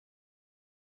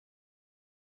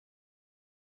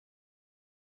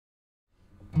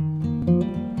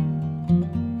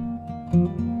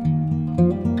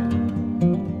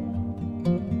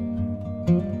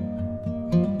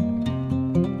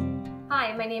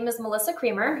name is Melissa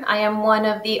Creamer. I am one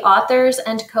of the authors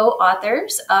and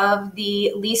co-authors of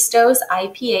the Listos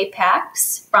IPA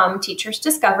packs from Teachers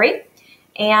Discovery.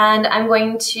 And I'm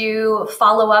going to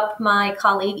follow up my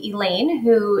colleague Elaine,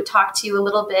 who talked to you a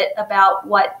little bit about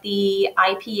what the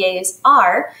IPAs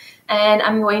are. And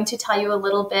I'm going to tell you a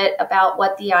little bit about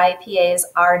what the IPAs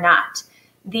are not.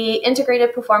 The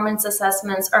integrated performance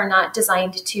assessments are not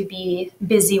designed to be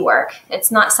busy work. It's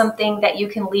not something that you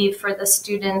can leave for the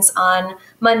students on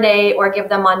Monday or give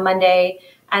them on Monday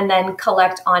and then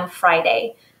collect on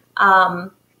Friday.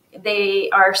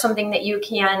 They are something that you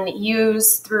can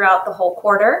use throughout the whole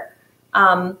quarter,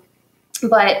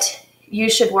 but you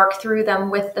should work through them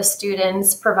with the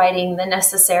students, providing the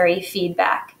necessary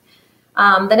feedback.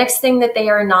 The next thing that they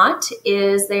are not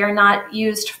is they are not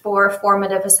used for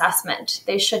formative assessment.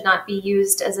 They should not be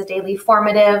used as a daily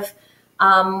formative.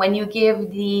 When you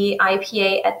give the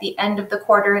IPA at the end of the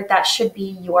quarter, that should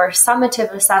be your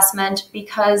summative assessment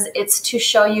because it's to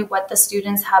show you what the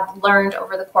students have learned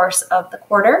over the course of the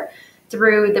quarter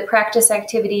through the practice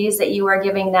activities that you are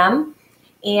giving them.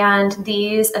 And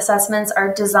these assessments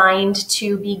are designed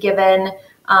to be given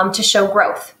to show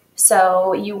growth.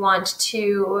 So you want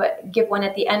to give one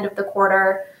at the end of the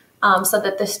quarter so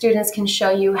that the students can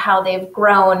show you how they've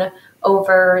grown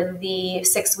over the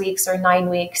 6 weeks or 9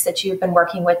 weeks that you've been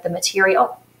working with the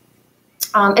material.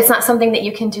 It's not something that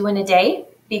you can do in a day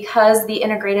because the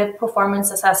integrated performance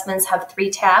assessments have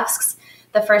 3 tasks.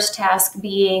 The first task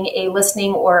being a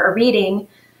listening or a reading.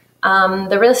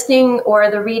 The listening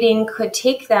or the reading could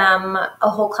take them a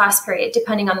whole class period,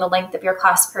 depending on the length of your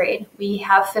class period. We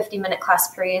have 50-minute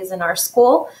class periods in our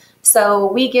school,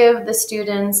 so we give the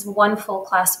students 1 full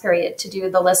class period to do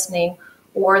the listening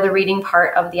or the reading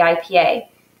part of the IPA.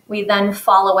 We then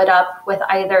follow it up with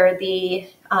either the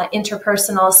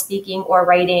interpersonal speaking or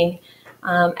writing,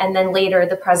 and then later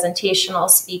the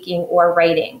presentational speaking or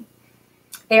writing.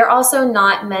 They are also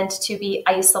not meant to be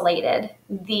isolated.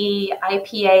 The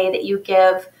IPA that you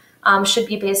give should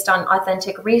be based on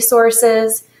authentic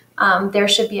resources. There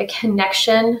should be a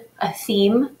connection, a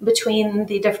theme between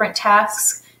the different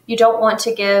tasks. You don't want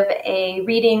to give a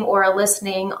reading or a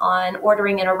listening on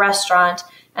ordering in a restaurant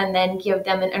and then give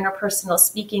them an interpersonal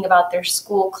speaking about their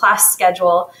school class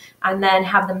schedule and then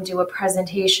have them do a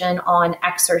presentation on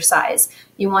exercise.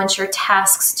 You want your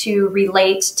tasks to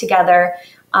relate together.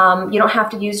 You don't have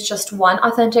to use just one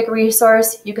authentic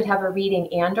resource. You could have a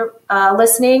reading and a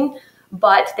listening,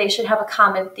 but they should have a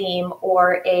common theme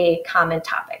or a common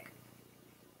topic.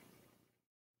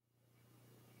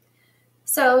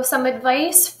 So some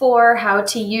advice for how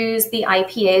to use the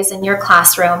IPAs in your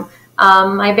classroom.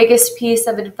 My biggest piece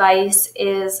of advice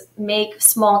is make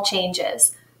small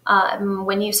changes.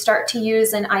 When you start to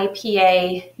use an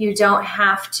IPA, you don't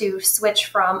have to switch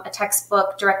from a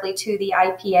textbook directly to the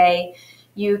IPA.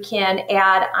 You can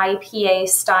add IPA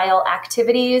style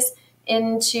activities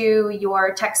into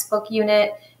your textbook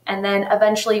unit and then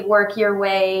eventually work your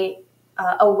way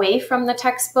away from the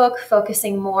textbook,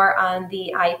 focusing more on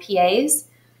the IPAs.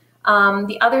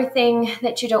 The other thing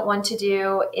that you don't want to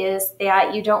do is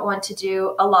that you don't want to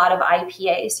do a lot of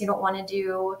IPAs. You don't want to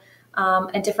do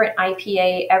a different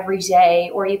IPA every day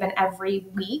or even every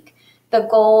week. The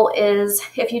goal is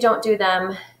if you don't do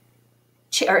them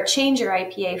or change your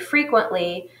IPA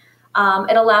frequently,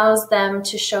 it allows them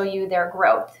to show you their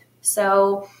growth.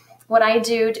 So what I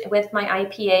do with my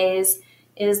IPAs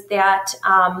is that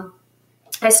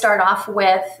I start off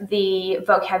with the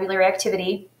vocabulary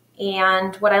activity.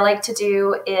 And what I like to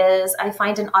do is I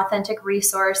find an authentic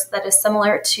resource that is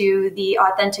similar to the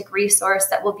authentic resource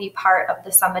that will be part of the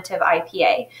summative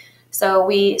IPA. So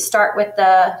we start with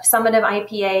the summative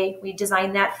IPA, we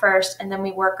design that first, and then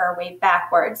we work our way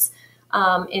backwards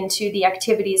into the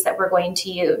activities that we're going to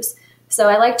use. So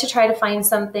I like to try to find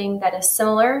something that is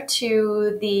similar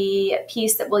to the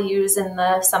piece that we'll use in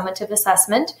the summative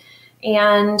assessment.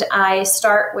 And I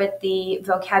start with the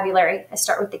vocabulary. I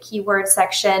start with the keyword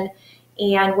section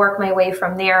and work my way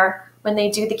from there. When they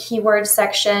do the keyword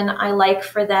section, I like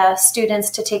for the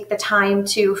students to take the time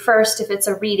to first, if it's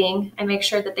a reading, I make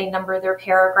sure that they number their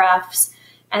paragraphs.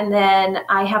 And then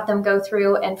I have them go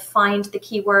through and find the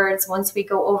keywords. Once we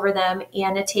go over them,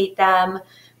 annotate them,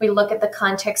 we look at the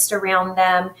context around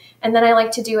them. And then I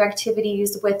like to do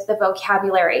activities with the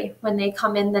vocabulary. When they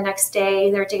come in the next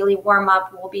day, their daily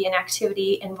warm-up will be an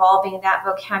activity involving that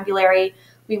vocabulary.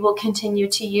 We will continue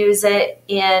to use it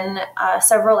in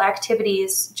several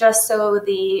activities just so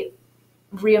the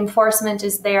reinforcement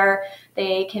is there.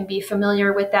 They can be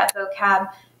familiar with that vocab,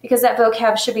 because that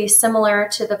vocab should be similar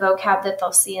to the vocab that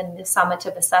they'll see in the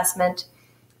summative assessment.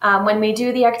 When we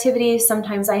do the activities,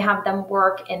 sometimes I have them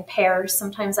work in pairs,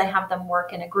 sometimes I have them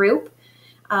work in a group.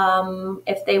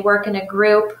 If they work in a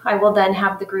group, I will then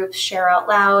have the groups share out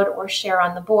loud or share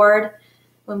on the board.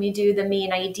 When we do the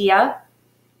main idea,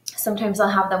 sometimes I'll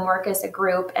have them work as a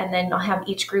group, and then I'll have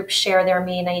each group share their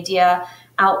main idea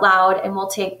out loud, and we'll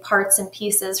take parts and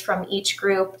pieces from each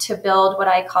group to build what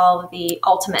I call the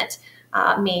ultimate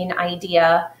main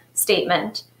idea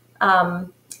statement.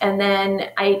 And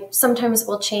then I sometimes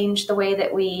will change the way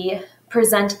that we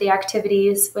present the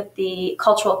activities with the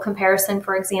cultural comparison,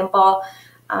 for example.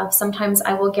 Sometimes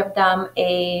I will give them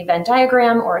a Venn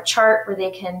diagram or a chart where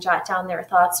they can jot down their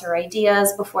thoughts or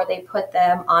ideas before they put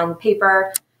them on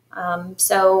paper.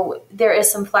 So there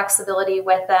is some flexibility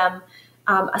with them.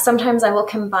 Sometimes I will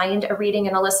combine a reading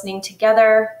and a listening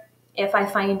together. If I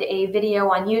find a video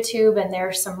on YouTube and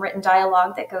there's some written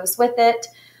dialogue that goes with it,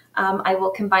 I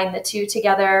will combine the two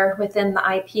together within the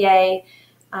IPA.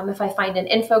 If I find an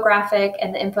infographic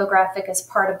and the infographic is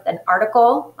part of an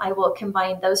article, I will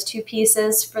combine those two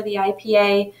pieces for the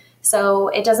IPA. So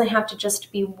it doesn't have to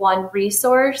just be one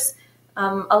resource.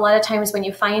 A lot of times when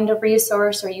you find a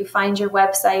resource or you find your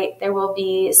website, there will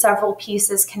be several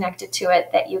pieces connected to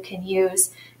it that you can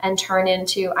use and turn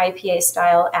into IPA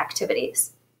style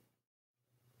activities.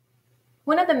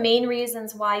 One of the main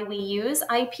reasons why we use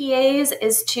IPAs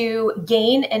is to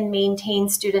gain and maintain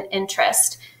student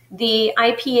interest. The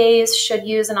IPAs should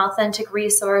use an authentic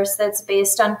resource that's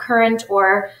based on current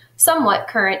or somewhat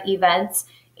current events,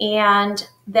 and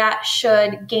that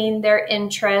should gain their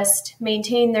interest,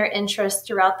 maintain their interest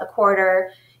throughout the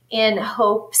quarter in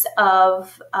hopes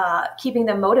of keeping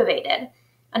them motivated.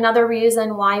 Another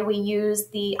reason why we use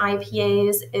the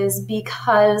IPAs is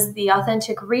because the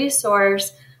authentic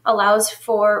resource allows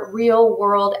for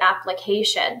real-world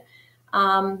application.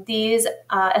 These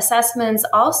assessments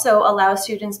also allow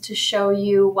students to show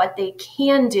you what they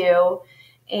can do,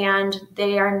 and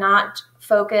they are not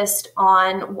focused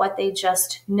on what they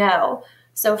just know.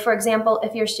 So for example,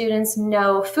 if your students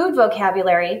know food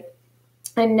vocabulary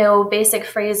and know basic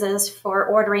phrases for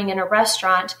ordering in a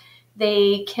restaurant,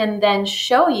 they can then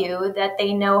show you that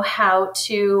they know how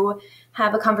to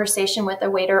have a conversation with a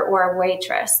waiter or a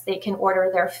waitress. They can order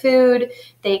their food,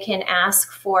 they can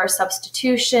ask for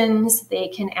substitutions, they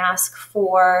can ask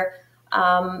for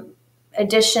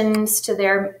additions to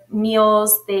their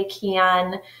meals, they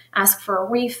can ask for a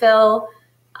refill.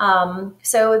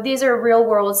 So these are real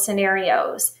world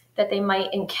scenarios that they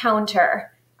might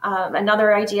encounter.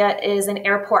 Another idea is an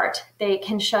airport. They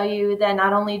can show you that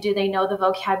not only do they know the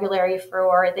vocabulary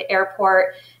for the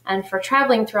airport and for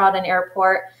traveling throughout an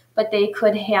airport, but they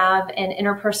could have an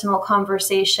interpersonal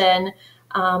conversation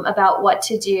about what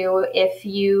to do if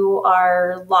you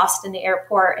are lost in the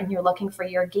airport and you're looking for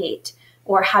your gate,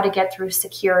 or how to get through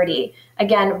security.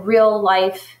 Again, real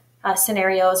life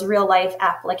scenarios, real life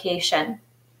application.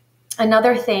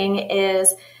 Another thing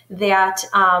is that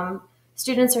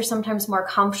students are sometimes more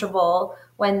comfortable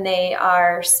when they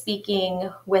are speaking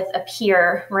with a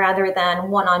peer rather than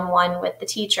one-on-one with the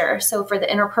teacher. So for the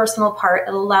interpersonal part,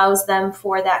 it allows them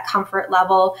for that comfort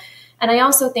level. And I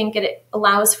also think it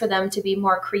allows for them to be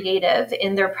more creative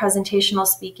in their presentational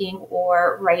speaking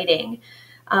or writing.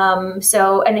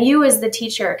 And you as the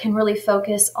teacher can really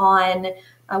focus on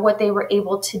what they were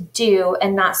able to do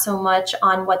and not so much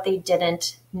on what they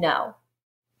didn't know.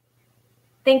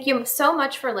 Thank you so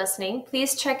much for listening.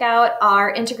 Please check out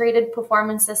our integrated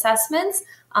performance assessments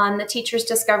on the Teachers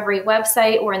Discovery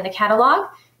website or in the catalog.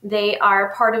 They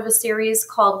are part of a series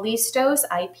called Listos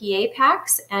IPA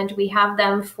Packs, and we have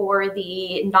them for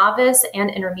the novice and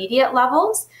intermediate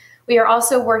levels. We are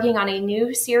also working on a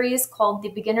new series called the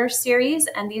Beginner Series,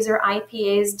 and these are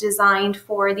IPAs designed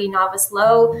for the Novice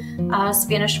Low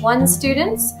Spanish 1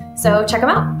 students. So check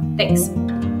them out.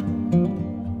 Thanks.